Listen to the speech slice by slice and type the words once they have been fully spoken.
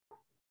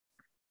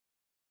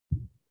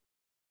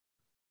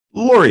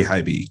Lori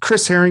Hybe,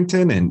 Chris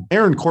Harrington, and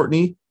Aaron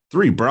Courtney,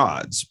 three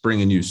broads,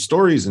 bringing you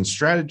stories and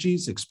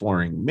strategies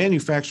exploring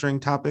manufacturing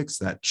topics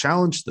that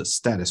challenge the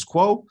status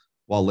quo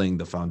while laying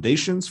the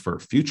foundations for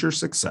future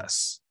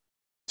success.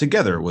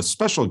 Together with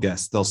special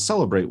guests, they'll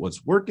celebrate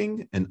what's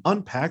working and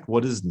unpack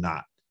what is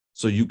not,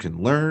 so you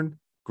can learn,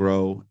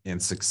 grow,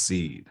 and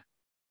succeed.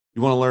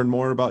 You want to learn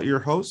more about your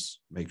hosts?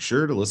 Make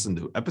sure to listen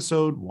to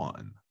episode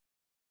 1.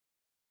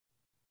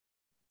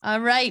 All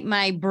right,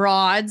 my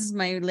broads,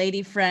 my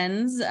lady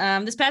friends.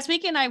 This past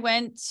weekend, I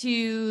went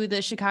to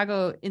the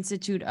Chicago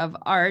Institute of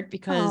Art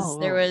because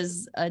there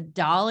was a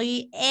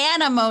Dali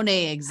and a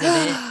Monet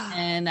exhibit.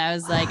 And I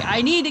was like,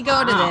 I need to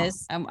go to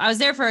this. I was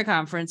there for a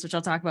conference, which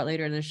I'll talk about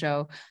later in the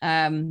show.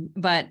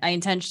 But I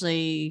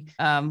intentionally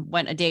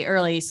went a day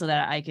early so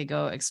that I could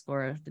go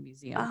explore the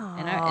museum.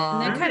 And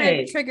that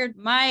kind of triggered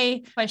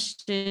my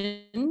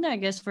question, I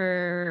guess,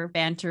 for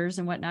banters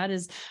and whatnot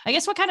is, I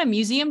guess, what kind of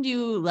museum do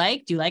you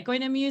like? Do you like going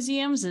to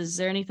museums? Is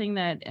there anything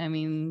that,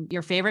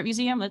 your favorite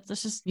museum?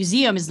 Let's just,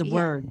 museum is the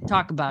word.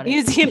 Talk about it.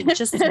 Museum,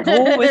 just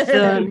go with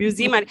the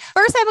museum.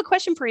 First, I have a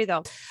question for you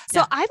though.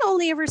 So I've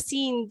only ever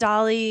seen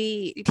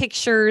Dali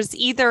pictures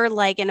either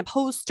like in a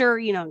poster,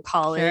 in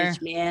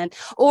college, man,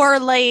 or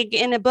like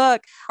in a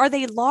book. Are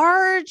they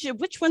large?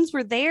 Which ones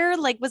were there?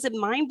 Like, was it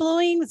mind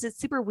blowing? Was it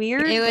super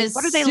weird? It was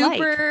what are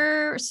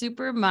they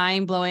super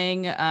mind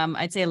blowing.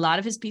 I'd say a lot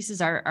of his pieces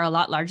are a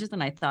lot larger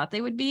than I thought they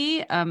would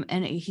be.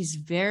 And he's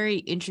very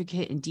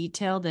intricate and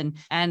detailed,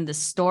 and the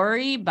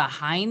story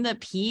behind the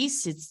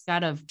piece, it's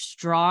got a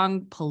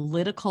strong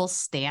political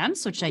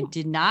stance, which I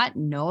did not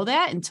know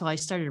that until I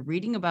started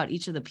reading about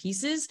each of the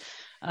pieces.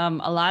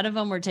 A lot of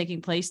them were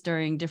taking place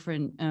during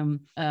different,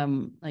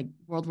 like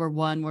World War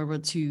I, World War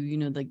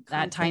II, like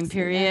that time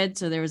period.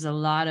 So there was a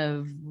lot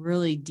of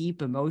really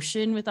deep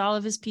emotion with all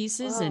of his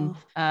pieces. Whoa.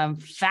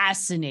 And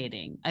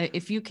fascinating.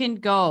 If you can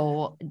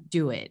go,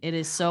 do it. It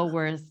is so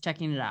worth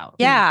checking it out.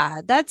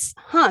 Yeah, that's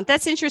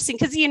interesting.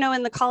 Because,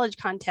 in the college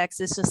context,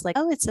 it's just like,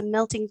 oh, it's a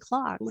melting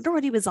clock. I wonder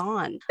what he was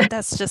on.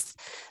 That's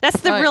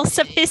the real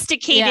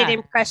sophisticated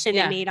impression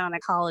it made on a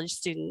college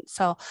student.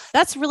 So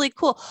that's really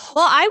cool.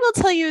 Well, I will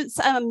tell you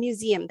a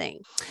museum thing.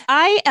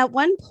 I, at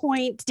one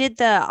point, did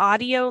the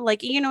audio,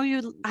 like,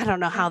 I don't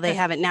know how they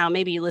have it now.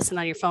 Maybe you listen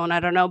on your phone. I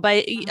don't know.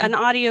 But an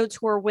audio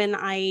tour when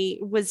I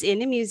was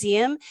in a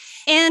museum.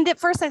 And at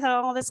first I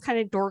thought, oh, that's kind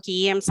of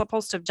dorky. I'm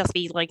supposed to just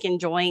be like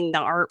enjoying the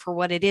art for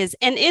what it is.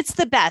 And it's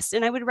the best.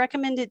 And I would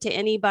recommend it to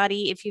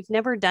anybody. If you've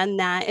never done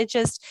that, it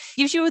just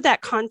gives you that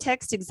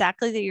context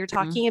exactly that you're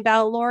talking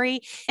about,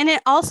 Lori. And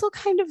it also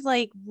kind of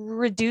like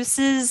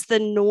reduces the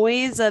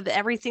noise of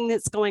everything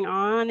that's going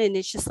on. And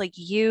it's just like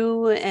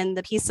you and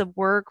the piece of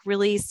work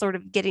really sort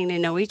of getting to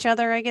know each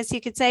other, I guess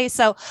you could say.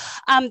 So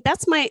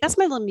that's my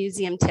little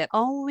museum tip.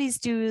 Always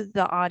do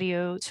the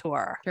audio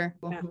tour. Sure.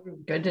 Cool. Yeah.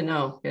 Good to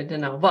know.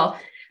 Well,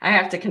 I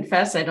have to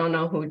confess, I don't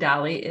know who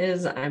Dali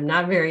is. I'm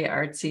not very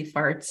artsy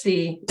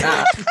fartsy.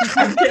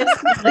 I'm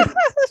just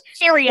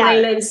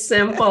plain and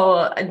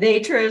simple.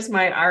 Nature is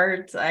my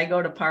art. I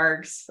go to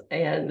parks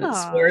and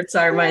sports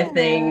are my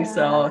thing.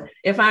 So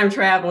if I'm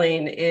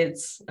traveling,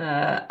 it's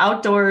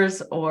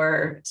outdoors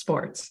or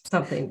sports,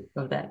 something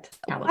of that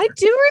caliber. I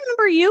do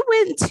remember you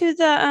went to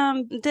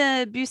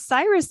the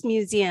Bucyrus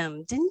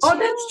Museum, didn't you? Oh,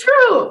 that's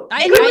true.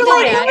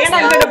 And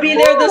I'm going to be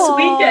there this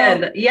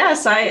weekend.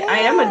 Yes, I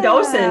am a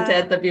docent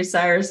at the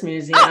Bucyrus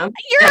Museum. Oh,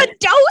 you're a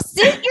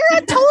docent? You're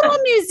a total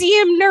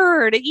museum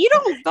nerd. You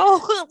don't go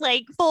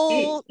like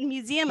full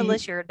museum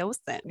unless you're a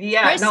docent.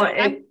 Yeah, Chris,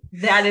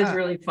 that is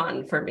really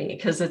fun for me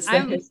because it's the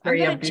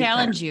history of. I'm going to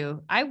challenge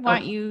you. I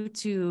want you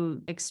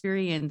to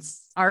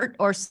experience art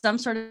or some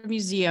sort of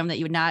museum that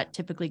you would not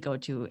typically go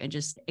to and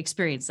just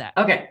experience that.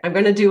 Okay, I'm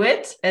going to do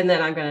it, and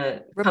then I'm going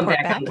to come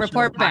back.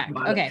 Report back.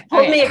 Okay.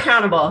 Hold me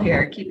accountable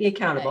here. Keep me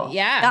accountable.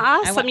 Yeah.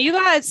 Awesome. You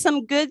got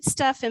some good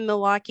stuff in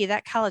Milwaukee.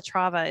 That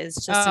Calatrava is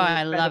just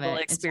an incredible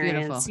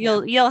experience.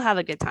 You'll have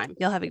a good time.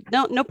 You'll have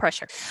no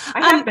pressure.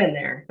 I have been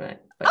there,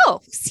 but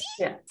see?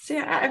 Yeah,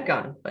 I've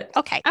gone, but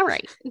okay, all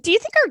right. Do you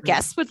think our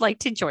guests would like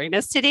to join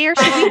us today, or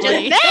should we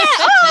just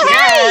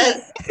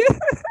yes.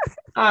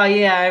 Oh,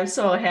 yeah. I'm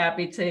so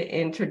happy to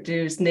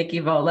introduce Nicki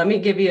Vo. Let me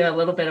give you a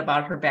little bit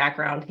about her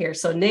background here.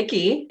 So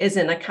Nicki is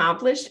an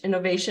accomplished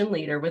innovation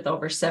leader with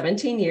over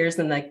 17 years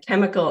in the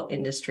chemical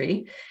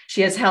industry.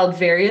 She has held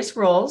various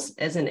roles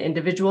as an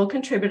individual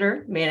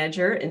contributor,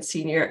 manager, and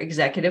senior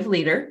executive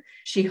leader.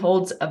 She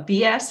holds a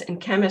BS in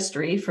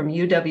chemistry from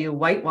UW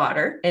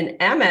Whitewater, an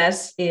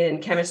MS in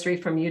chemistry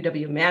from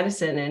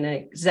UW-Madison, and an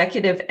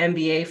executive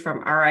MBA from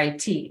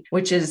RIT,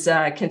 which is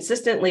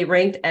consistently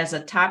ranked as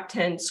a top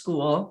 10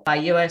 school by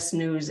U.S.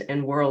 News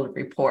and World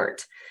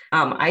Report.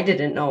 I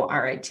didn't know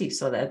RIT,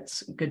 so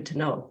that's good to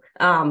know.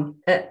 In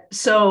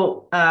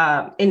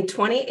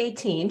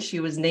 2018, she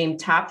was named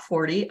top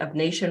 40 of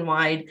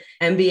nationwide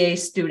MBA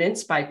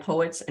students by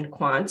Poets and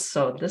Quants.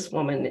 So this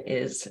woman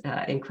is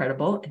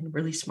incredible and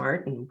really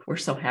smart, and we're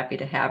so happy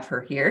to have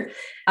her here.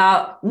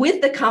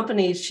 With the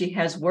companies she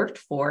has worked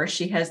for,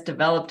 she has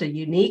developed a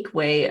unique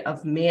way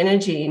of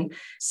managing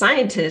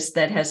scientists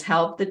that has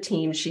helped the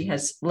team she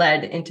has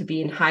led into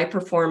being high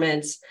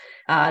performance,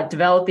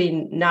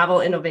 developing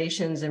novel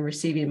innovations and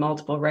receiving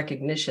multiple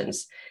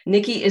recognitions.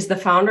 Nicki is the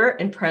founder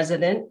and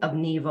president of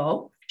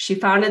Nevo. She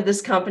founded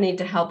this company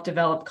to help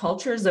develop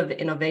cultures of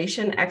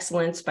innovation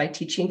excellence by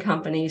teaching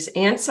companies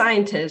and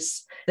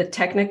scientists the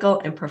technical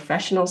and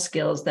professional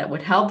skills that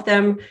would help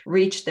them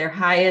reach their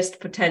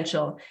highest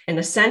potential and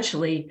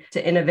essentially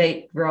to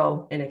innovate,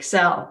 grow, and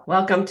excel.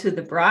 Welcome to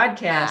the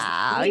broadcast.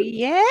 Wow,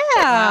 yeah.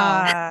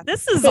 Wow.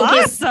 This is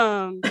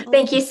awesome.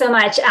 Thank you so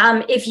much.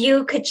 If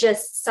you could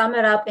just sum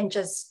it up in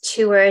just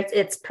 2 words,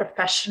 it's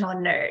professional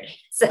nerd.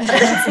 So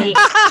that's me.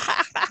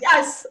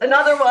 Yes,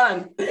 another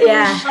one.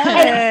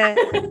 Yeah.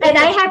 And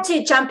I have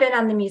to jump in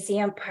on the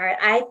museum part.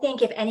 I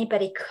think if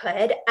anybody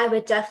could, I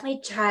would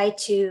definitely try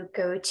to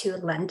go to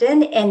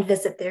London and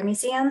visit their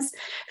museums.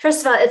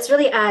 First of all, it's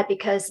really odd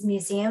because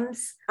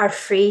museums are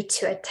free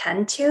to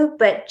attend to,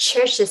 but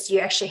churches, you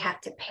actually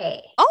have to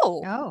pay.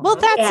 Well,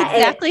 that's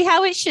exactly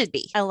how it should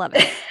be. I love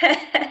it.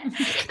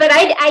 But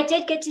I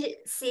did get to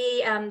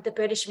see the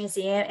British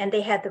Museum, and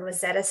they had the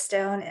Rosetta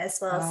Stone as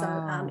well as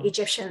some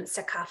Egyptian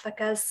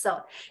sarcophagus.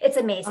 So it's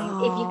amazing.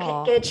 If you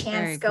can get a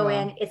chance, go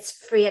in. It's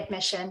free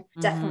admission.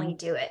 Definitely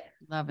do it.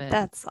 Love it.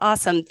 That's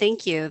awesome.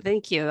 Thank you.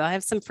 Thank you. I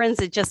have some friends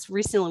that just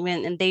recently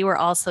went, and they were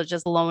also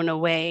just blown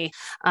away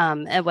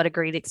at what a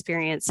great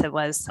experience it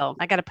was. So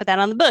I got to put that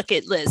on the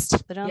bucket list.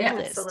 Put it on the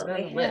list.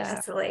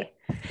 Absolutely.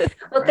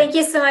 Well, thank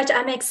you so much.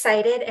 I'm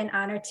excited and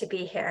honored to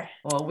be here.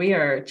 Well, we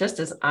are just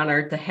as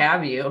honored to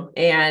have you.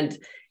 And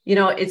you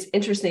know, it's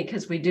interesting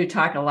because we do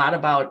talk a lot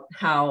about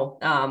how,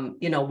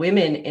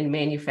 women in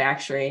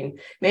manufacturing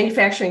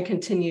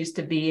continues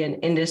to be an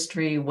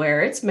industry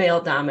where it's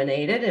male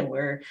dominated, and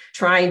we're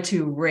trying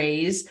to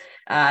raise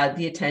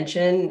the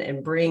attention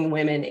and bring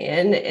women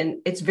in.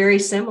 And it's very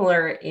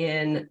similar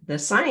in the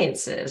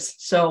sciences.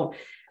 So,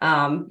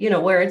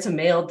 where it's a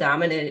male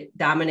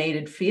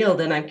dominated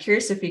field. And I'm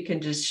curious if you can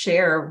just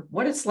share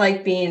what it's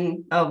like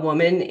being a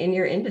woman in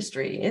your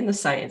industry, in the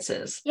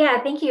sciences.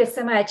 Yeah, thank you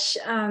so much.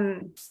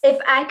 If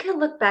I could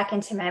look back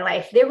into my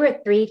life, there were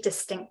 3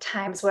 distinct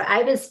times where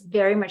I was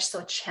very much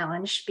so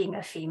challenged being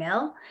a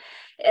female,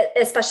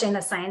 especially in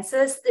the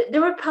sciences.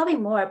 There were probably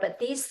more, but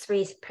these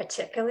 3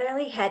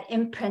 particularly had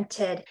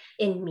imprinted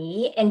in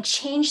me and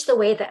changed the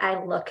way that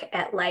I look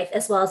at life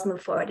as well as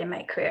move forward in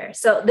my career.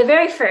 So the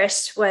very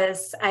first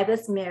was I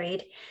was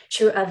married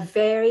to a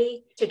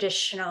very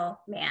traditional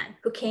man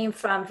who came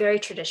from very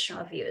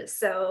traditional views.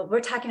 So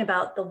we're talking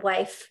about the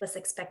wife was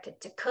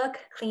expected to cook,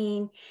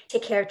 clean,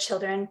 take care of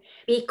children,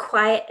 be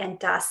quiet and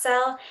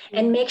docile,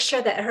 and make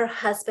sure that her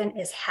husband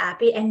is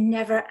happy and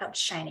never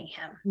outshining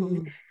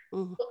him.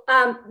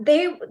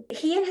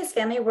 He and his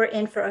family were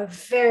in for a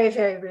very,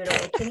 very rude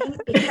awakening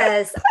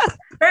because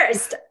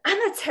first, I'm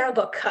a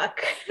terrible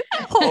cook.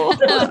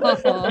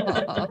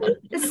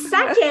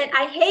 Second,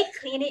 I hate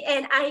cleaning,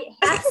 and I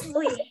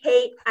absolutely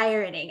hate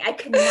ironing. I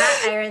could not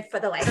iron for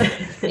the life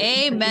of me.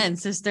 Amen,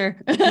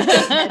 sister. And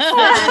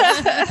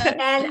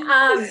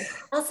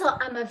also,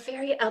 I'm a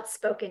very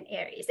outspoken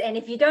Aries. And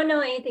if you don't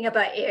know anything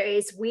about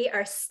Aries, we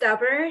are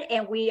stubborn,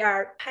 and we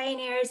are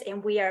pioneers,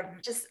 and we are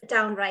just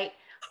downright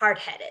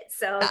hard-headed.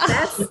 So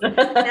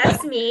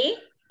that's me.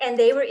 And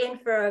they were in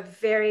for a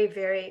very,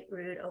 very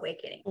rude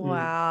awakening.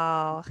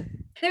 Wow.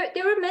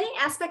 There were many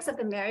aspects of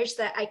the marriage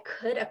that I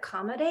could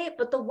accommodate,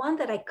 but the one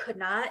that I could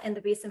not, and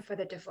the reason for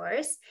the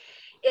divorce,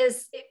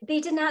 is they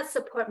did not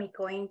support me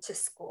going to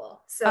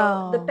school.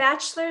 So the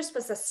bachelor's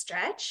was a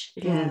stretch.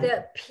 Yeah.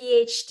 The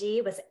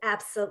PhD was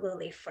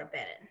absolutely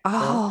forbidden.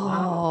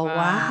 Wow.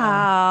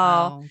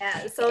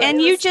 Yeah, so and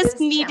you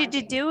just needed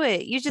to do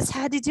it. You just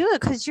had to do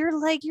it because you're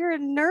a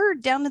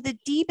nerd down to the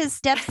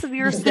deepest depths of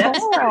your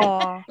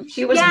soul.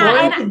 She was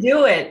born to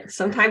do it.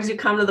 Sometimes you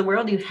come to the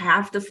world, you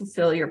have to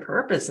fulfill your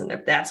purpose. And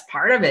if that's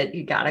part of it,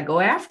 you got to go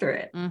after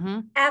it.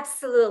 Mm-hmm.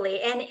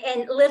 Absolutely.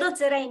 And little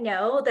did I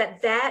know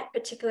that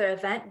particular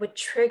event would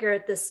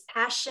trigger this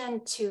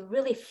passion to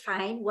really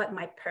find what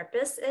my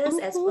purpose is,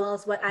 as well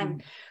as what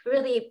I'm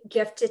really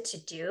gifted to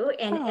do.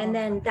 And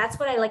then that's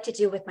what I like to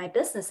do with my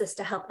business, is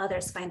to help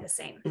others find the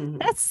same.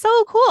 That's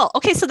so cool.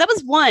 Okay, so that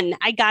was one.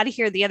 I got to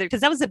hear the other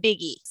because that was a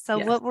biggie. So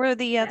what were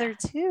the other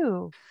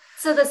 2?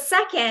 So the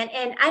second,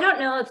 and I don't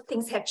know if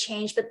things have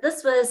changed, but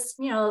this was,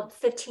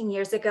 15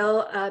 years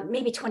ago,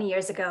 maybe 20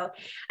 years ago,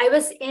 I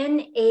was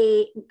in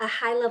a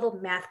high-level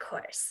math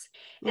course.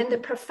 And the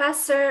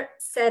professor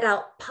said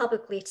out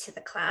publicly to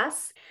the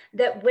class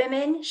that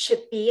women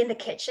should be in the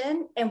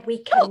kitchen and we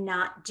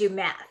cannot do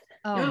math.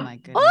 Oh my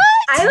goodness. What?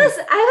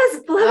 I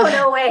was blown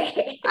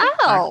away.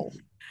 Oh.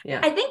 Yeah.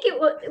 I think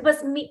it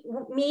was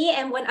me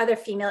and one other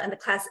female in the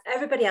class.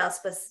 Everybody else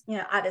was,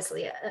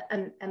 obviously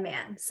a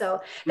man.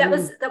 So that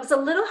was a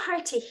little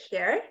hard to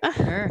hear.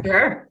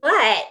 Sure.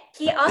 But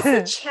he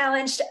also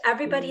challenged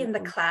everybody in the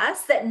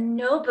class that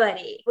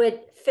nobody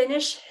would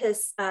finish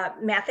his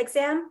math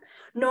exam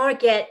nor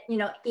get,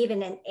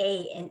 even an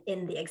A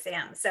in the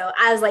exam. So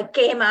I was like,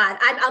 game on,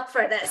 I'm up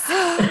for this.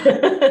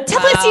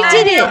 Tell us you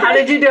did it. How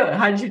did you do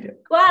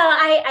it? Well,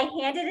 I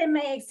handed in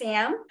my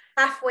exam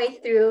halfway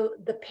through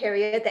the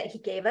period that he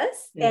gave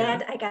us,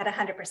 and I got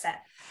 100%.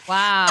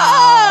 Wow.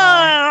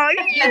 Oh,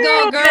 you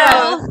go,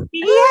 girl.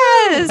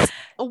 Yes.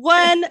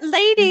 1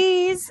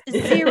 ladies,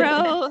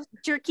 0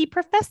 jerky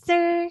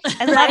professor.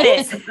 I love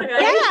it.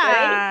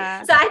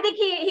 Right? So I think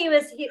he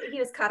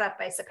was caught up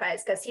by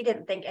surprise because he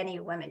didn't think any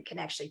women can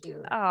actually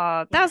do.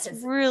 Oh, that's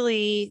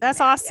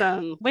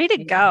awesome. Yeah. Way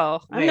to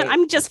go.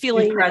 I'm just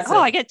feeling, impressive.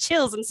 I get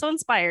chills. I'm so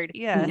inspired.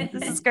 Yeah,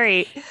 this is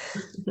great.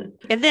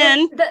 And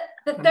then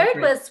the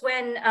third was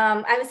when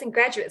I was in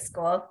graduate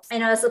school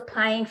and I was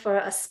applying for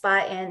a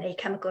spot in a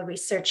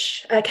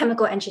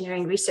chemical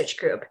engineering research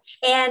group.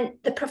 And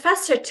the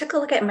professor took a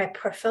look at my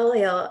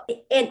portfolio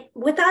and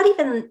without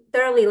even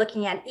thoroughly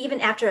looking at it,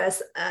 even after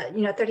us,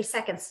 30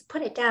 seconds,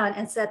 put it down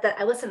and said that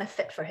I wasn't a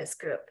fit for his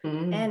group.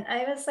 And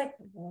I was like,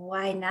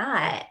 why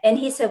not? And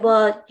he said,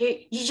 well,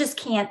 you just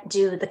can't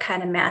do the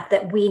kind of math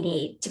that we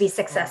need to be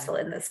successful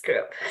in this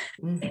group.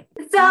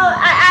 So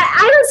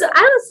I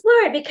was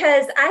floored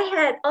because I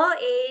had all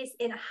A's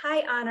in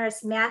high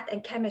honors math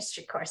and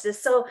chemistry courses.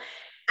 So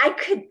I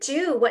could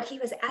do what he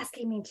was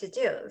asking me to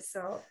do.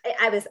 So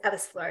I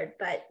was floored.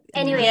 But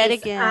anyways, yet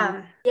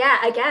again.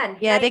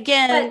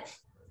 Again.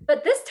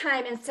 But this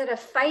time, instead of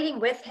fighting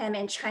with him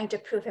and trying to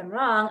prove him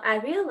wrong, I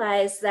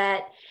realized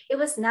that it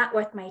was not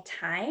worth my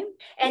time.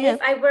 And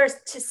if I were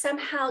to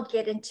somehow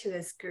get into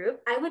his group,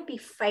 I would be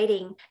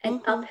fighting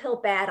an uphill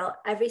battle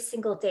every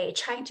single day,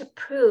 trying to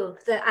prove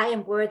that I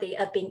am worthy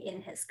of being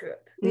in his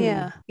group.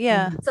 Yeah.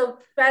 So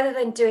rather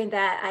than doing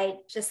that, I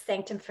just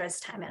thanked him for his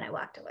time and I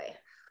walked away.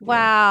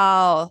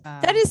 Wow.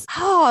 That is,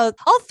 all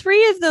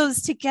 3 of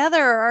those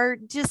together are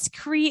just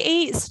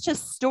create such a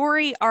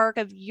story arc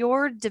of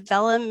your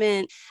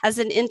development as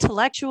an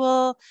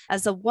intellectual,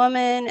 as a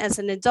woman, as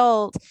an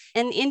adult,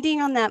 and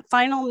ending on that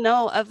final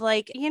note of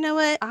like, you know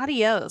what,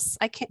 adios.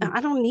 I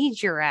don't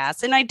need your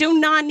ass and I do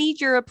not need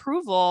your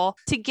approval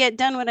to get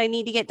done what I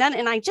need to get done.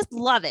 And I just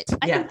love it.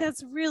 I think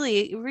that's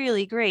really,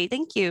 really great.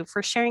 Thank you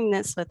for sharing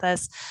this with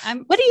us.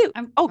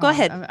 Go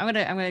ahead.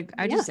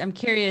 I'm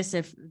curious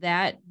if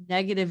that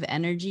negative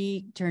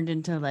energy turned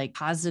into like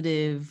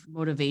positive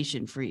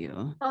motivation for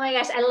you. Oh my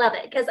gosh, I love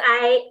it because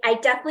I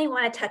definitely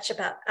want to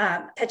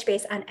touch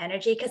base on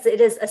energy because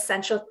it is a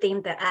central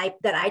theme that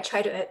I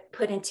try to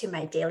put into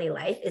my daily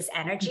life is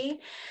energy.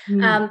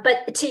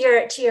 But to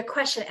your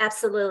question,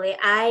 absolutely,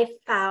 I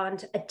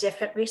found a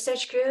different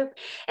research group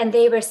and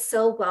they were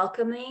so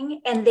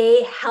welcoming and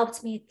they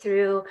helped me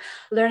through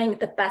learning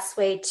the best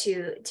way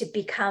to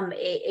become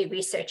a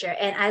researcher.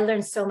 And I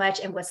learned so much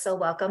and was so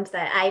welcomed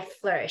that I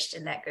flourished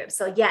in that group.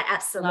 So yeah,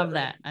 absolutely. Love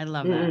that. I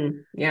love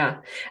that. Yeah.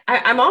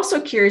 I'm also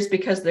curious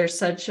because there's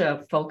such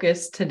a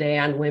focus today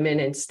on women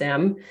in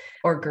STEM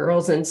or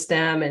girls in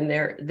STEM. And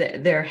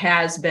there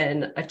has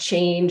been a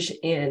change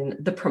in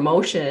the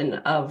promotion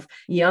of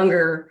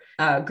younger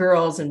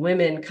girls and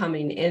women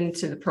coming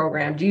into the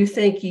program. Do you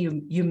think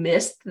you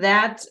missed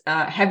that?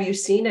 Have you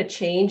seen a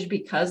change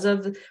because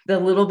of the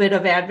little bit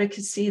of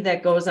advocacy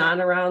that goes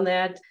on around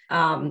that?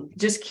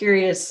 Just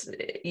curious,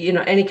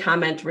 any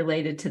comment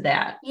related to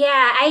that?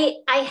 Yeah,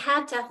 I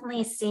have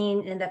definitely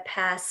seen in the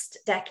past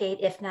decade,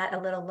 if not a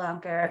little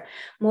longer,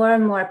 more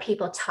and more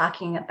people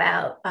talking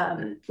about,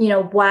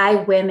 why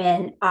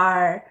women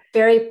are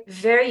very,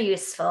 very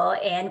useful.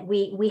 And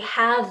we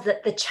have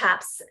the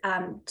chops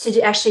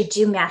to actually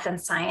do math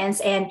and science.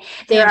 And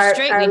we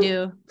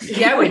do.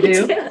 Yeah, we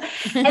do.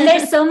 And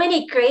there's so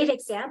many great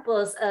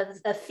examples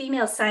of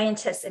female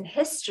scientists in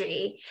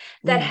history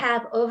that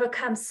have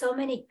overcome so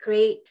many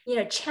great,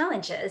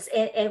 challenges.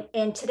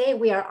 And today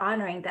we are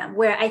honoring them,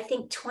 where I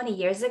think 20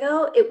 years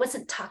ago, it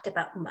wasn't talked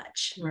about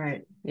much.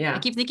 Right. Yeah. I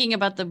keep thinking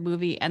about the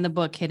movie and the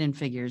book Hidden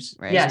Figures,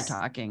 right? Yes. As you're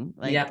talking.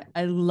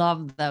 I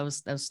love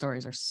those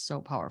stories are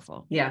so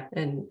powerful. Yeah.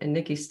 And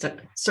Nicki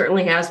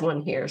certainly has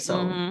one here.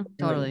 So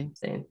totally.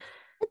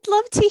 I'd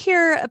love to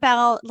hear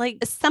about like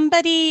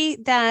somebody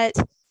that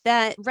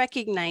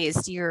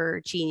recognized your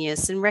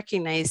genius and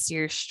recognized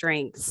your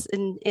strengths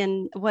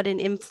and what an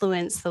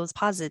influence those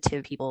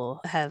positive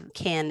people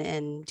can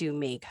and do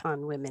make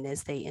on women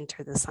as they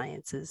enter the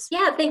sciences.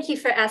 Yeah, thank you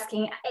for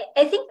asking.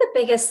 I think the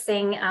biggest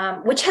thing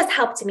which has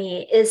helped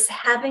me is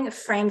having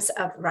frames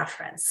of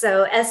reference.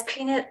 So as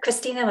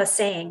Christina was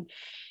saying,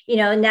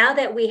 now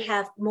that we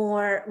have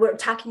more, we're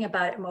talking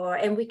about it more,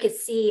 and we could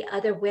see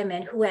other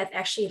women who have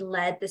actually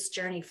led this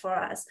journey for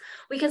us,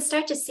 we can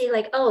start to see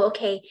like, oh,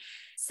 okay,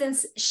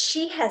 since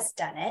she has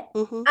done it,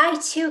 I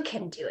too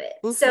can do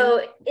it.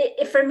 So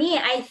for me,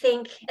 I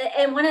think,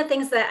 and one of the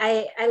things that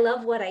I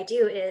love what I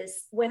do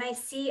is when I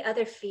see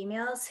other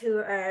females who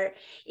are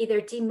either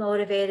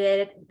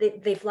demotivated,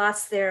 they've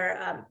lost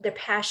their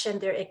passion,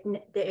 their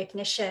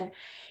ignition,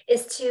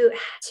 is to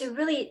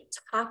really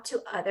talk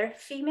to other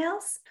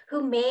females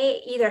who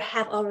may either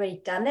have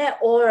already done that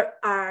or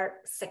are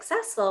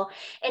successful,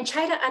 and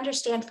try to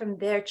understand from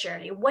their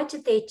journey, what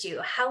did they do?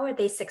 How were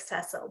they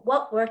successful?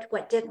 What worked?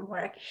 What didn't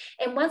work?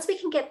 And once we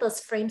can get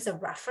those frames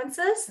of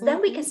references, then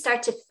we can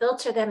start to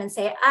filter them and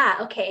say,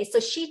 okay,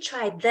 so she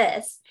tried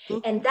this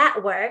and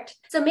that worked.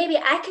 So maybe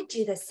I could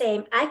do the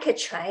same. I could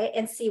try it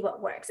and see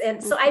what works.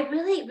 And so I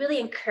really, really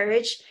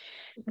encourage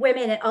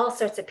women and all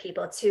sorts of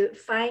people to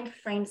find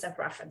frames of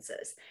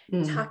references,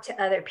 talk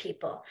to other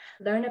people,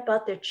 learn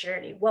about their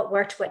journey, what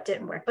worked, what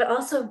didn't work, but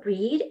also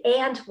read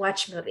and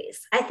watch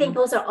movies. I think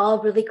those are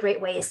all really great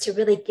ways to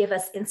really give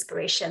us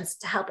inspirations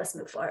to help us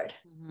move forward.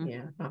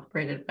 Yeah,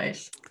 great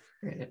advice.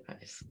 Great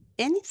advice.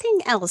 Anything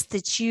else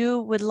that you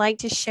would like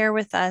to share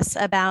with us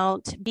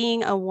about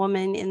being a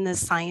woman in the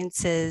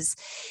sciences,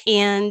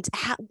 and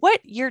what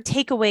your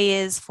takeaway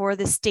is for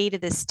the state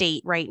of the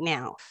state right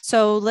now?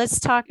 So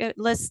let's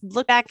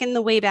look back in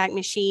the Wayback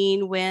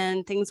Machine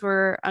when things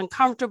were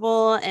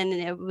uncomfortable and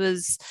it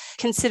was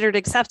considered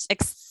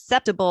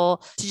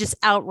acceptable to just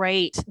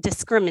outright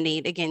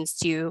discriminate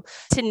against you,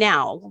 to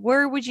now.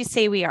 Where would you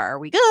say we are? Are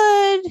we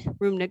good?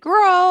 Room to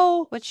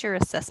grow? What's your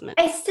assessment?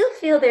 I still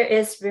feel there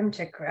is room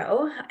to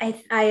grow.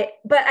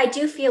 But I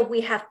do feel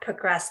we have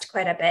progressed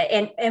quite a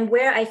bit. And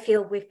where I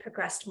feel we've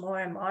progressed more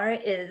and more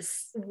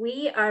is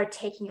we are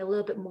taking a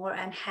little bit more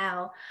on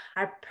how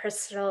our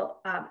personal,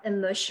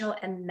 emotional,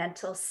 and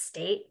mental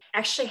state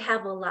actually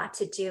have a lot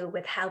to do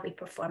with how we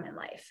perform in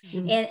life.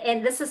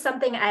 And this is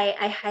something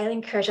I highly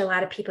encourage a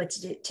lot of people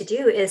to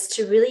do is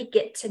to really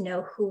get to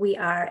know who we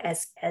are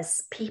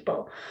as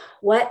people.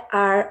 What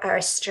are our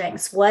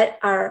strengths? What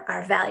are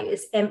our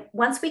values? And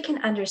once we can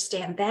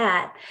understand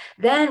that,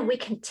 then we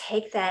can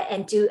take that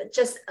and do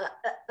just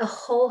a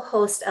whole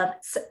host of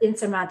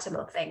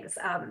insurmountable things.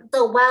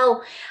 So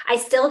while I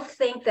still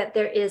think that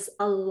there is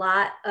a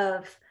lot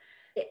of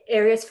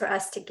areas for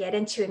us to get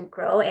into and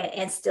grow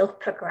and still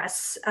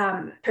progress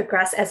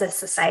as a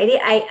society,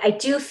 I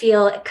do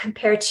feel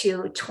compared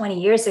to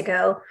 20 years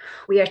ago,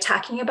 we are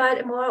talking about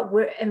it more.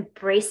 We're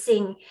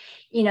embracing,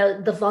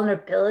 the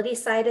vulnerability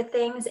side of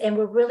things, and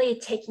we're really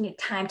taking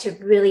time to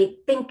really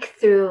think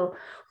through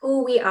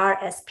who we are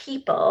as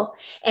people.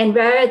 And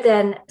rather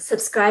than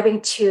subscribing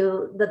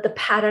to the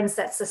patterns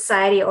that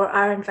society or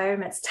our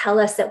environments tell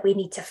us that we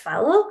need to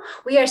follow,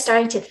 we are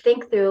starting to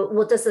think through,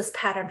 well, does this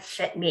pattern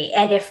fit me?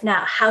 And if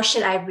not, how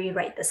should I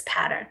rewrite this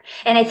pattern?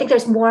 And I think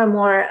there's more and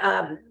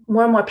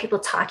more people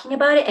talking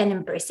about it and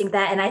embracing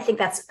that. And I think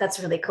that's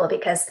really cool,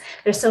 because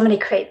there's so many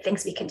great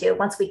things we can do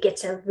once we get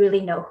to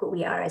really know who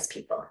we are as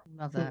people.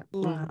 Love that.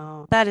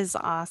 Wow, that is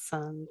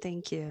awesome.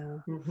 Thank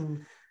you.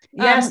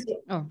 Yes.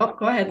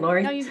 Go ahead,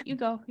 Lori. No, you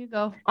go.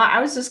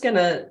 I was just going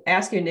to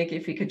ask you, Nicki,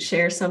 if you could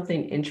share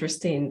something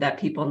interesting that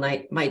people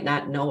might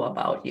not know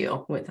about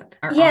you with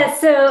our audience.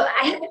 So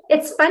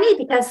it's funny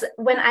because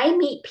when I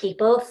meet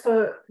people,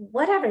 for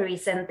whatever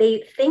reason,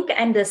 they think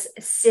I'm this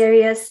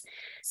serious,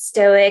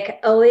 stoic,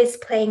 always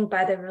playing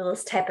by the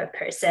rules type of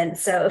person.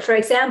 So for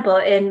example,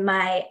 in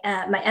my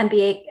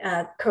MBA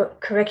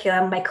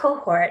curriculum, my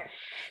cohort,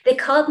 they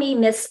called me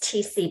Miss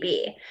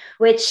TCB,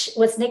 which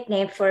was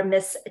nicknamed for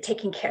Miss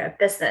Taking Care of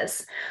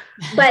Business.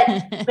 But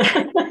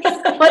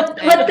what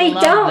they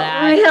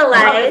don't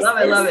realize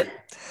love it.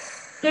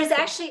 There's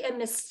actually a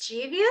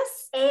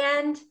mischievous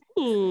and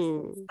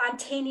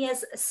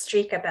spontaneous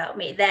streak about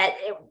me that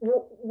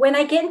when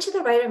I get into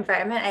the right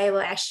environment, I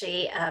will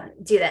actually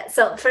do that.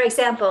 So for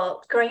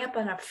example, growing up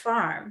on a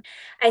farm,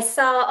 I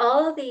saw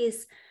all of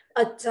these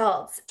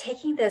adults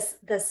taking this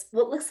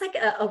what looks like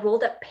a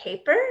rolled up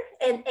paper,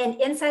 and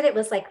inside it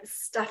was like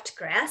stuffed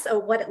grass, or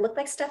what it looked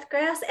like stuffed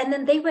grass, and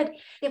then they would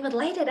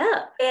light it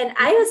up. And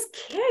I was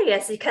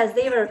curious because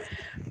they were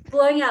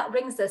blowing out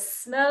rings of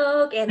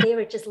smoke and they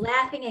were just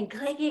laughing and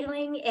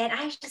giggling, and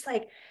I was just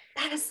like,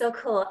 that is so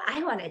cool.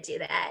 I want to do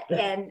that.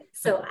 And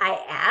so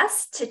I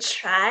asked to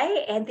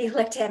try, and they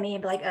looked at me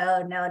and be like,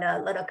 oh, no,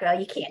 little girl,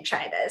 you can't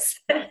try this.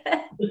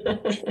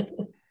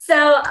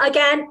 So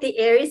again, the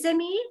Aries in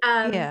me,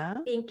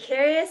 being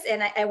curious,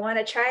 and I want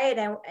to try it,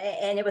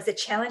 and it was a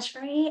challenge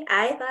for me.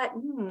 I thought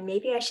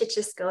maybe I should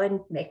just go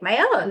and make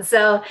my own.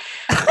 So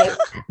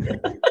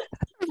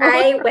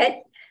I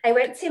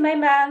went to my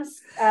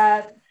mom's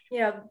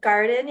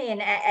garden,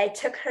 and I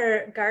took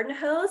her garden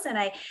hose and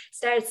I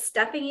started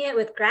stuffing it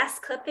with grass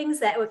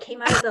clippings that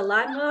came out of the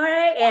lawnmower,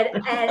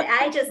 and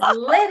I just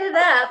lit it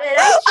up, and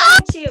I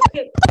tried to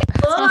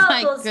blow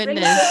out those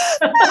rings.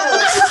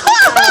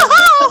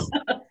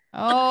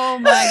 Oh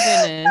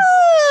my goodness.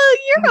 Oh,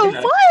 you're a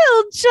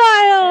wild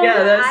child.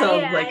 Yeah, that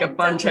sounds like like a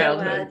fun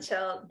childhood.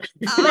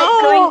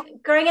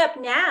 Like growing up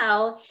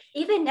now,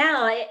 even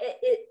now,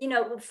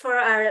 for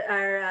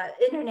our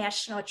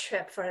international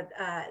trip for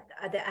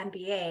the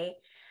MBA,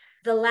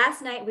 the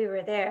last night we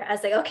were there, I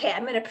was like, okay,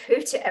 I'm going to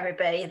prove to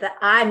everybody that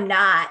I'm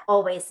not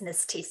always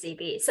Miss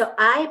TCB. So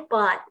I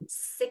bought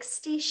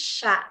 60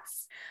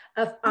 shots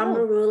of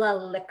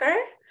Amarula liquor,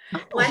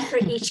 one for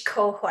each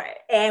cohort.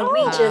 And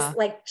we just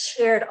like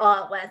cheered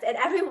all at once. And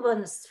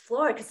everyone was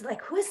floored because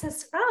like, who is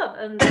this from?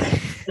 And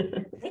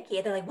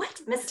Nicki, they're like,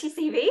 what, Miss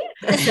TCB?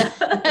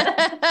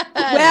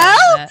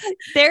 Well,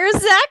 there's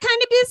that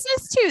kind of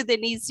business too that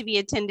needs to be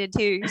attended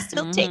to. You're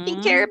still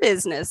taking care of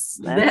business.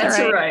 That's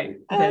right.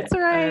 That's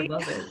right. I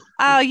love it.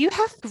 Oh, you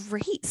have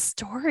great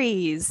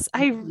stories.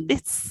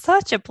 It's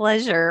such a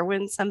pleasure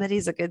when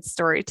somebody's a good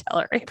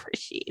storyteller. I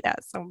appreciate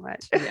that so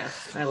much. Yeah,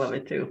 I love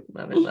it too.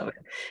 Love it.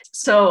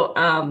 So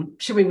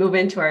should we move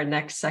into our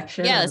next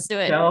section? Yeah, let's do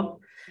it. All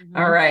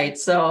right.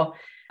 So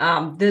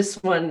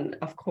this one,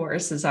 of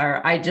course, is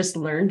I just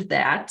learned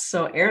that.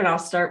 So Erin, I'll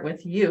start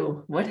with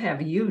you. What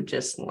have you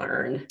just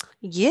learned?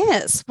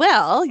 Yes.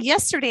 Well,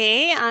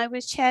 yesterday I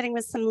was chatting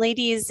with some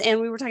ladies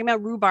and we were talking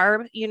about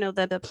rhubarb,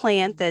 the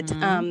plant that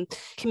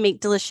can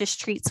make delicious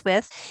treats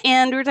with.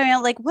 And we were talking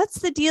about like, what's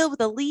the deal with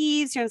the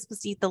leaves? You're not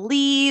supposed to eat the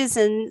leaves.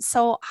 And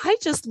so I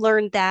just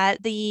learned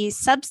that the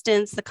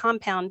substance, the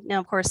compound, now,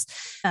 of course,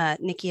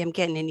 Nicki, I'm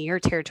getting into your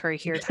territory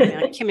here, talking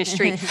about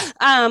chemistry,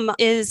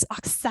 is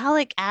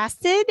oxalic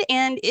acid.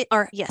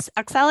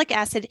 Oxalic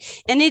acid.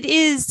 And it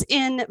is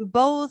in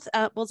both,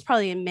 it's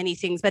probably in many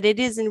things, but it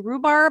is in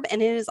rhubarb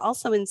and it is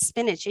also in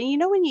spinach.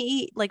 And when you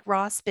eat like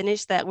raw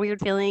spinach, that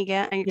weird feeling you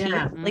get on your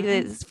teeth, like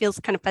it feels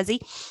kind of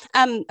fuzzy.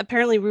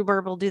 Apparently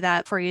rhubarb will do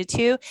that for you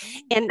too,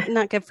 and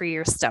not good for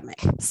your stomach.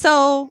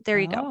 So there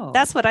you go.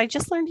 That's what I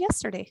just learned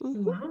yesterday.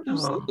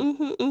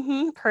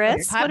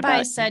 Chris, what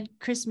about said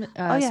Christmas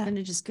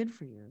spinach is good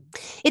for you.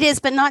 It is,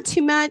 but not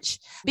too much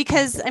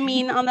because on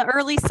the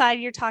early side,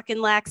 you're talking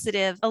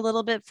laxative. A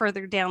little bit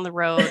further down the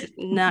road,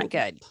 not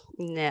good.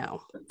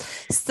 No.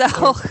 So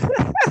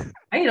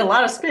I eat a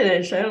lot of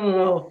spinach. I don't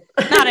know.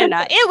 Not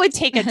enough. It would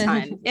take a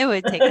ton. I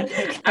would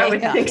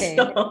think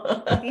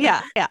so.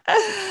 Yeah.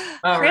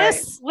 All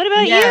Chris, what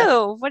about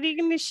you? What are you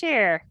going to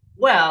share?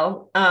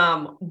 Well,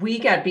 we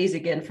got bees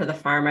again for the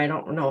farm. I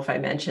don't know if I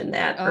mentioned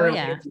that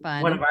earlier in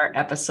one of our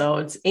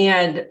episodes.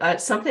 And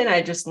something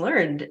I just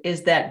learned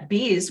is that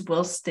bees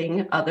will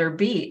sting other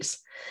bees.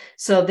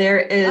 So there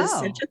is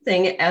such a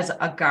thing as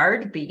a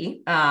guard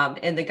bee,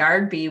 and the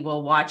guard bee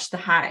will watch the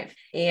hive.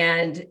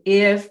 And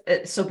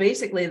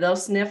basically they'll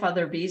sniff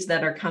other bees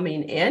that are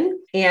coming in.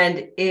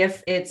 And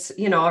if it's,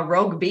 a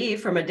rogue bee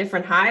from a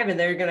different hive and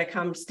they're going to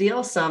come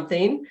steal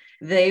something,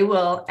 they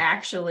will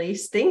actually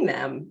sting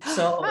them.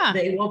 So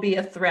they will be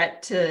a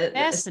threat to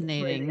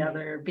the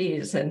other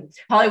bees. And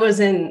Holly was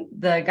in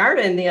the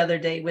garden the other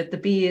day with the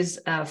bees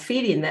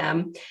feeding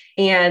them.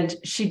 And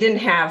she didn't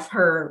have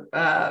her,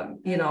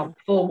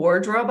 full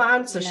wardrobe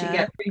on. So she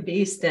got 3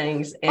 bee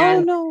stings.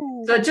 And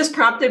so it just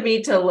prompted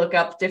me to look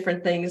up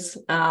different things.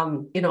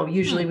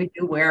 Usually we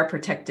do wear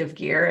protective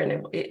gear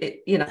and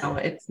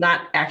it's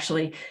not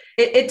actually,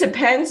 it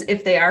depends.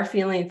 If they are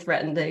feeling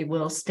threatened, they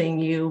will sting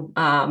you.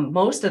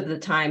 Most of the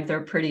time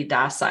they're pretty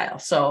docile.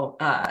 So,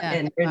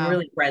 and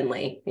really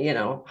friendly,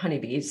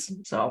 honeybees.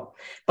 So,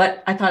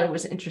 but I thought it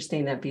was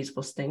interesting that bees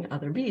will sting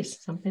other bees.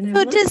 So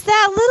does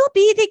that little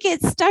bee that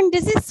gets stung,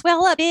 does it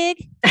swell up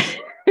big?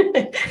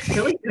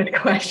 Really good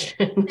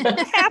question.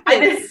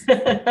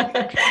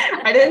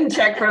 I didn't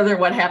check further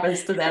what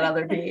happens to that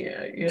other bee.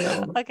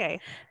 Okay.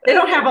 They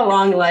don't have a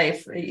long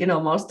life.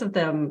 Most of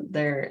them,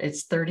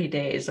 it's 30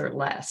 days or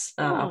less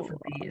for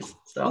bees.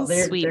 So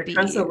they're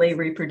constantly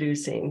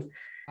reproducing.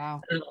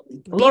 Wow.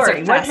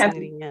 Lori, what have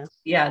you?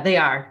 Yeah, they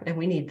are, and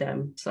we need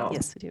them. So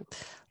yes, we do.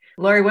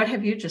 Lori, what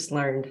have you just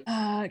learned?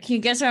 Can you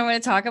guess what I'm going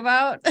to talk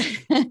about? I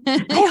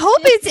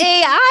hope it's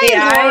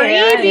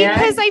AI, Lori,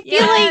 because I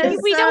feel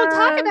like we don't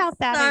talk about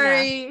that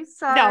enough.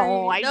 Sorry.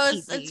 No,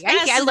 it's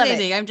fascinating. I love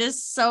it. I'm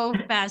just so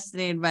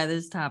fascinated by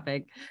this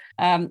topic.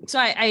 So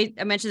I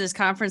mentioned this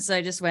conference that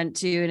I just went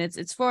to, and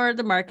it's for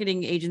the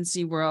marketing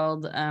agency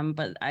world.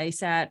 But I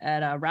sat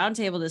at a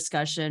roundtable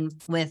discussion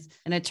with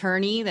an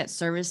attorney that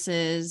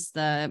services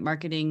the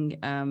marketing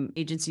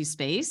agency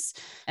space.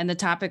 And the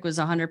topic was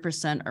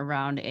 100%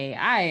 around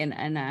AI.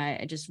 And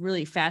I just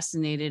really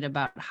fascinated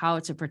about how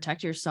to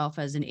protect yourself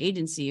as an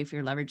agency if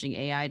you're leveraging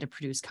AI to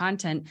produce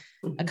content.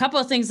 A couple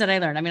of things that I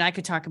learned. I mean, I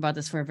could talk about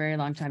this for a very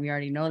long time. You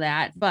already know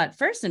that. But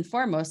first and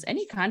foremost,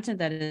 any content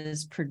that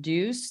is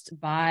produced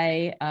by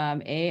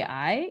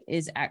AI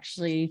is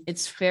actually,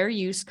 it's fair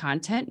use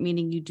content,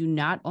 meaning you do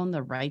not own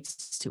the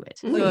rights to it.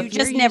 So you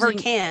just never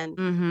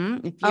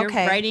can. If you're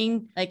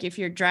writing, like if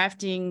you're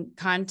drafting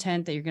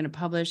content that you're going to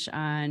publish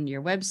on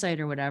your website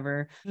or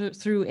whatever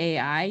through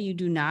AI, you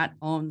do not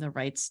own the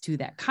rights to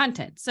that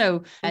content.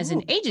 So as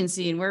an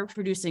agency, and we're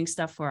producing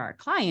stuff for our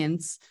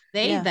clients,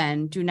 they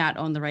then do not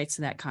own the rights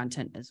to that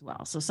content as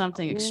well. So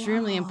something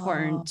extremely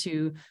important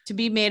to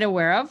be made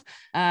aware of.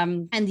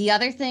 And the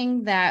other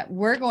thing that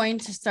we're going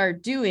to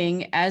start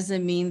doing as a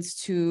means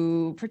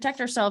to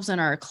protect ourselves and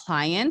our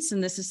clients,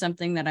 and this is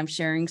something that I'm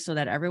sharing so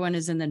that everyone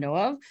is in the know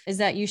of, is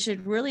that you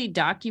should really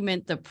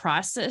document the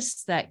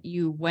process that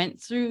you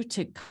went through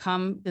to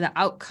come to the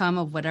outcome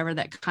of whatever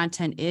that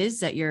content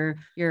is that you're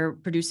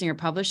producing or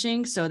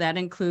publishing. So that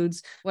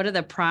includes what are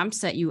the prompts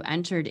that you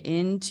entered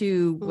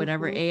into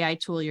whatever AI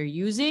tool you're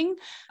using,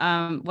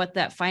 what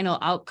that final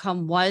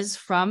outcome was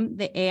from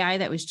the AI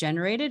that was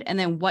generated, and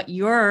then what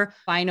your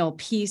final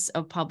piece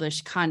of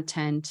published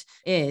content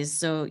is.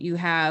 So you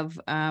have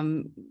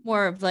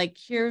more of like,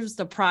 here's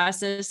the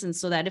process. And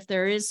so that if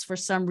there is for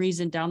some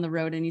reason down the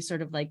road any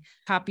sort of like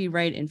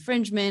copyright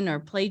infringement or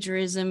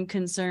plagiarism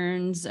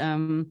concerns,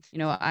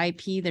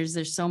 IP,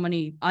 there's so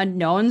many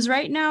unknowns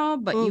right now,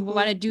 but you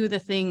want to do the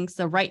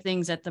right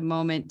things at the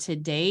moment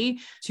today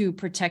to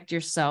protect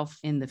yourself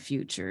in the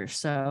future.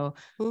 So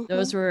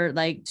those were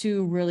like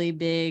two really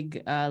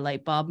big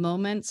light bulb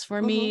moments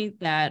for me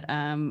that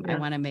I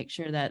want to make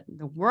sure that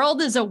the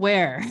world is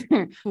aware.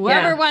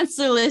 Whoever wants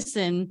to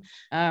listen,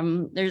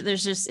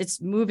 there's just,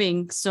 it's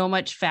moving so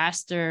much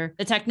faster.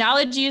 The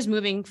technology is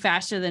moving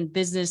faster than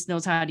business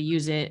knows how to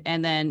use it.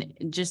 And then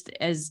just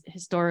as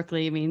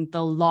historically, I mean,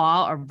 the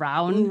law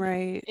around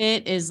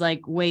it is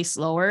like way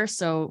slower.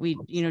 So we,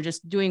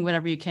 just doing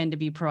whatever you can to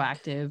be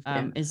proactive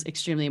is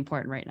extremely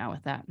important right now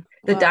with that.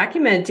 The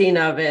documenting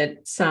of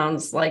it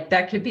sounds like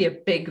that could be a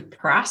big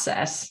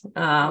process,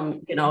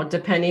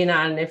 depending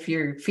on if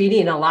you're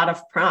feeding a lot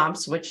of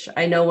prompts, which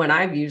I know when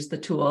I've used the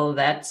tool,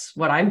 that's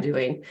what I'm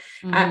doing.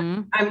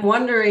 I'm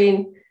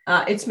wondering,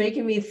 it's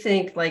making me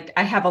think like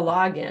I have a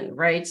login,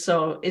 right?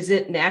 So is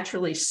it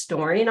naturally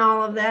storing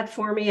all of that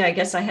for me? I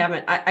guess I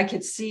haven't, I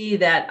could see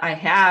that I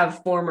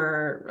have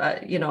former,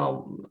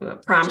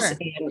 prompts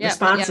and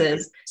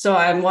responses. So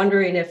I'm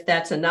wondering if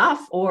that's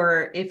enough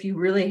or if you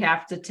really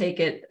have to take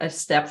it a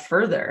step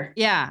further.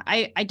 Yeah,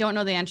 I don't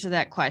know the answer to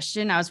that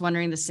question. I was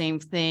wondering the same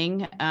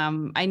thing.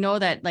 I know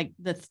that like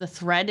the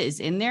thread is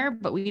in there,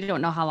 but we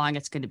don't know how long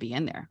it's going to be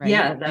in there, right?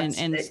 Yeah,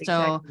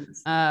 so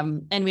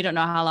and we don't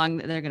know how long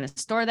they're going to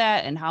store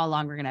that and how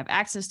long we're going to have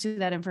access to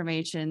that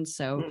information.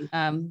 So,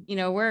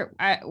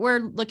 we're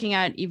looking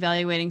at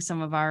evaluating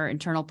some of our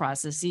internal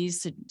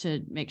processes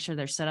to make sure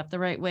they're set up the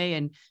right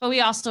way. But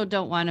we also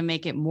don't want to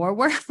make it more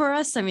work for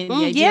us. I mean, the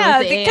idea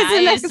with the because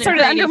AI then is that sort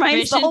of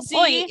undermines the whole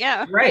point.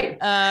 Yeah. Right.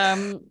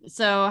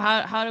 So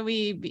how do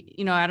we,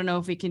 I don't know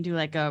if we can do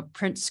like a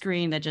print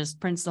screen that just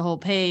prints the whole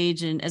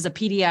page and as a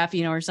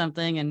PDF, or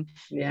something, and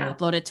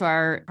upload it to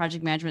our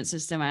project management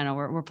system. I don't know,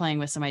 we're playing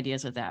with some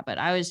ideas with that, but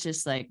I was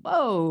just like,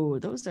 whoa,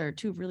 those are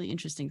two really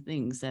interesting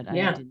things that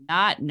I did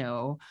not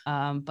know.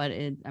 But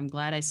I'm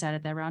glad I sat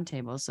at that round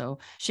table. So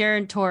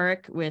Sharon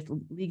Torek with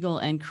Legal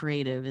and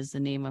Creative is the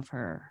name of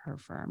her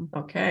firm.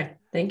 Okay.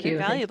 Thank you.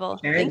 Very valuable.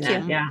 Thank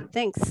you. Yeah.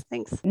 Thanks.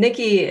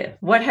 Nikki,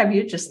 what have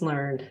you just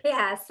learned?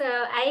 Yeah. So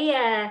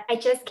I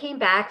just came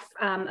back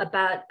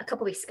about a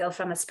couple weeks ago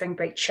from a spring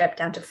break trip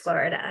down to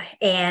Florida,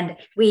 and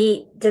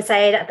we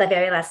decided at the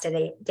very last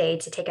day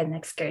to take an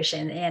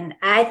excursion. And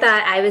I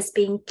thought I was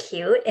being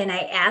cute, and I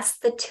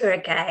asked the tour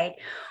guide,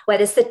 what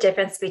is the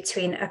difference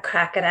between a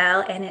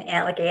crocodile and an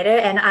alligator?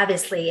 And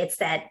obviously it's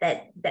that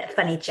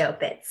funny joke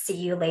that see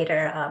you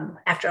later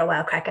after a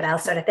while, crocodile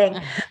sort of thing.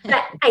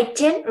 But I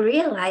didn't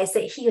realize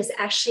that he was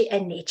actually a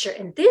nature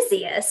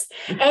enthusiast.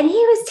 And he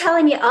was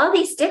telling me all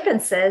these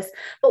differences.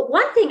 But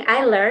one thing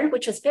I learned,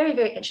 which was very,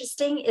 very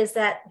interesting, is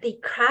that the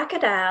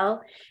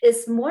crocodile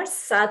is more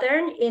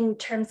southern in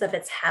terms of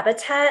its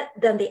habitat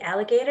than the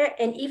alligator.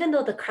 And even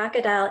though the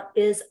crocodile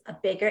is a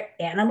bigger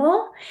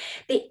animal,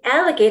 the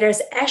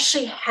alligators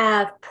actually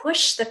have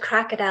pushed the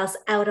crocodiles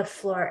out of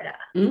Florida.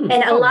 And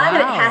a lot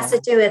of it has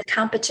to do with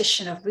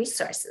competition of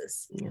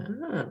resources.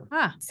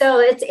 So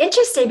it's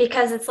interesting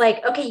because it's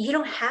like, okay, you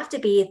don't have to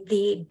be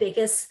the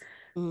biggest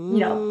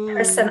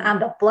person on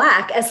the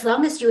block. As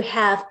long as you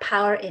have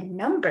power in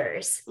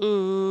numbers,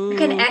 you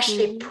can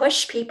actually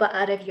push people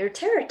out of your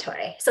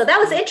territory. So that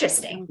was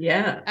interesting.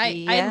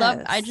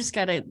 I just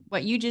gotta,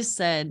 what you just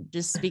said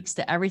just speaks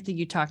to everything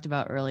you talked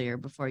about earlier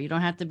before. You don't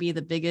have to be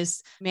the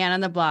biggest man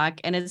on the block,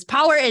 and it's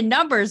power in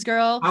numbers,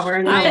 girl. Power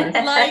in numbers.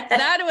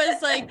 That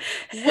was like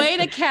way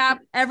to cap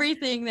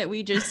everything that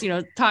we just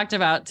talked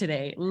about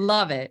today.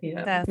 Love it.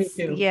 Me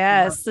too.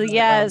 Yes.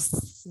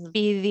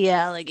 Be the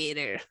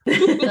alligator. So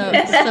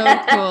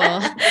cool.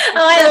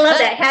 I love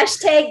that.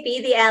 Hashtag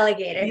be the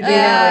alligator.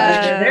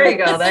 There you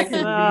go. That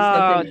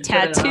could be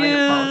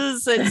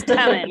tattoos. It's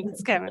coming.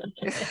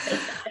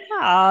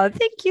 Oh,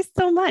 thank you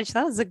so much.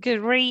 That was a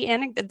great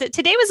anecdote.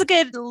 Today was a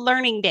good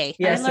learning day.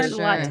 Yes, I learned a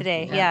lot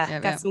today.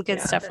 Got some good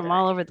stuff from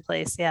all over the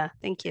place. Yeah.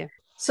 Thank you.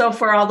 So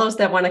for all those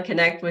that want to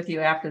connect with you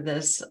after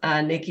this,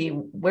 Nikki,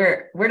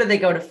 where do they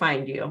go to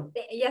find you?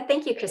 Yeah,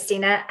 thank you,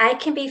 Christina. I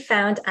can be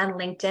found on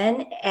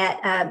LinkedIn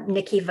at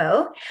Nicki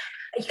Vo.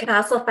 You can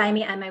also find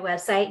me on my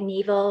website,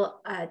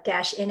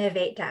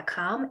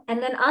 nevo-innovate.com.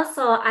 And then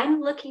also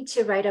I'm looking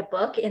to write a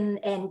book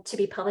and to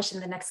be published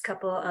in the next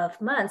couple of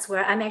months,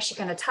 where I'm actually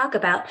going to talk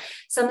about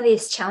some of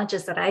these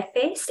challenges that I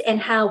faced and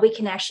how we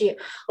can actually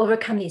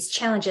overcome these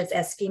challenges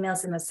as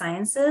females in the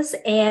sciences.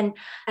 And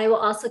I will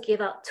also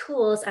give out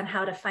tools on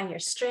how to find your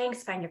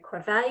strengths, find your core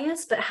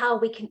values, but how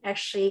we can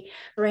actually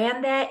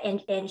brand that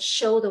and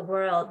show the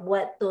world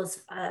what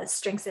those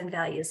strengths and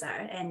values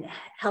are, and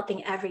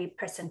helping every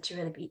person to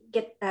really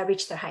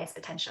reach their highest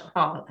potential.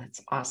 Oh,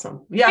 that's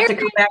awesome. You have to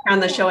come back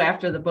on the show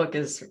after the book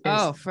is for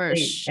complete,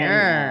 sure.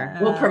 And,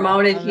 we'll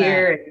promote it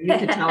here. You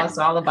can tell us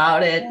all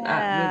about it. We would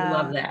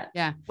love that.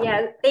 Yeah.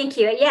 Thank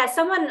you. Yeah.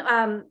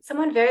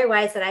 Someone very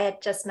wise that I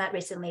had just met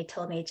recently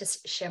told me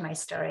just share my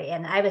story.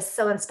 And I was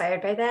so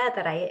inspired by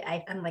that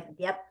I'm like,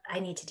 yep,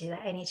 I need to do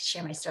that. I need to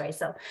share my story.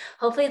 So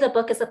hopefully the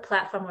book is a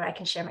platform where I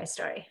can share my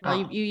story.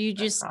 Well, you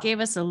just gave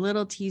us a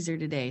little teaser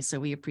today, so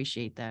we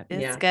appreciate that.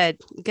 It's good.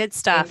 Good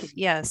stuff.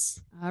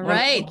 Yes. All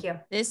right. Thank you.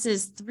 This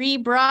is Three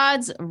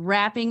Broads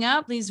wrapping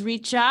up. Please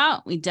reach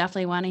out. We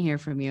definitely want to hear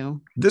from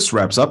you. This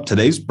wraps up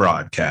today's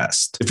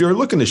broadcast. If you're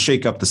looking to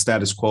shake up the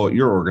status quo at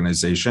your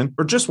organization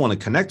or just want to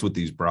connect with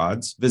these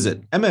broads,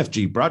 visit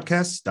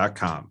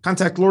mfgbroadcasts.com.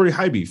 Contact Lori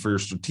Hybe for your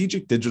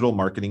strategic digital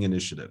marketing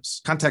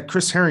initiatives. Contact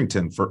Chris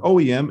Harrington for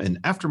OEM and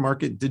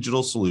aftermarket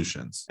digital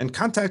solutions. And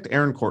contact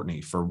Aaron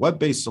Courtney for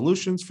web-based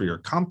solutions for your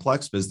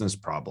complex business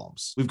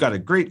problems. We've got a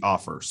great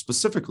offer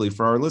specifically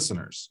for our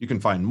listeners. You can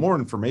find more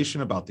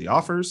information about the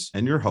offers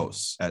and your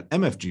hosts at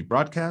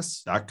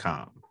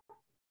mfgbroadcasts.com.